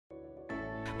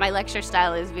My lecture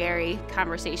style is very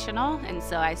conversational, and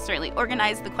so I certainly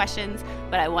organize the questions,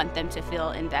 but I want them to feel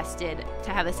invested,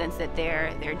 to have a sense that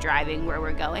they're driving where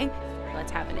we're going.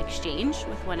 Let's have an exchange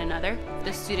with one another.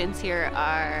 The students here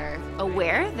are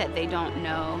aware that they don't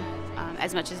know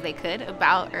as much as they could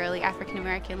about early African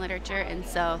American literature, and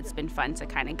so it's been fun to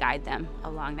kind of guide them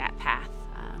along that path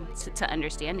to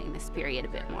understanding this period a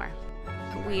bit more.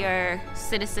 We are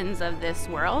citizens of this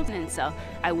world, and so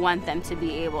I want them to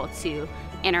be able to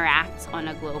interact on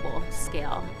a global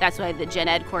scale. That's why the Gen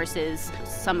Ed courses,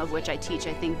 some of which I teach,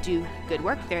 I think do good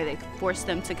work there. They force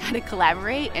them to kind of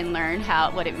collaborate and learn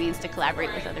what it means to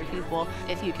collaborate with other people.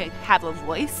 If you can have a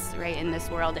voice, right, in this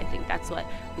world, I think that's what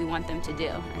we want them to do.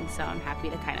 And so I'm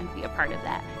happy to kind of be a part of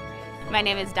that. My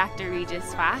name is Dr.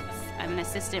 Regis Fox. I'm an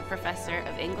assistant professor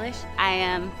of English. I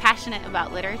am passionate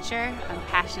about literature, I'm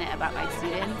passionate about my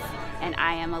students, and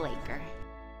I am a Laker.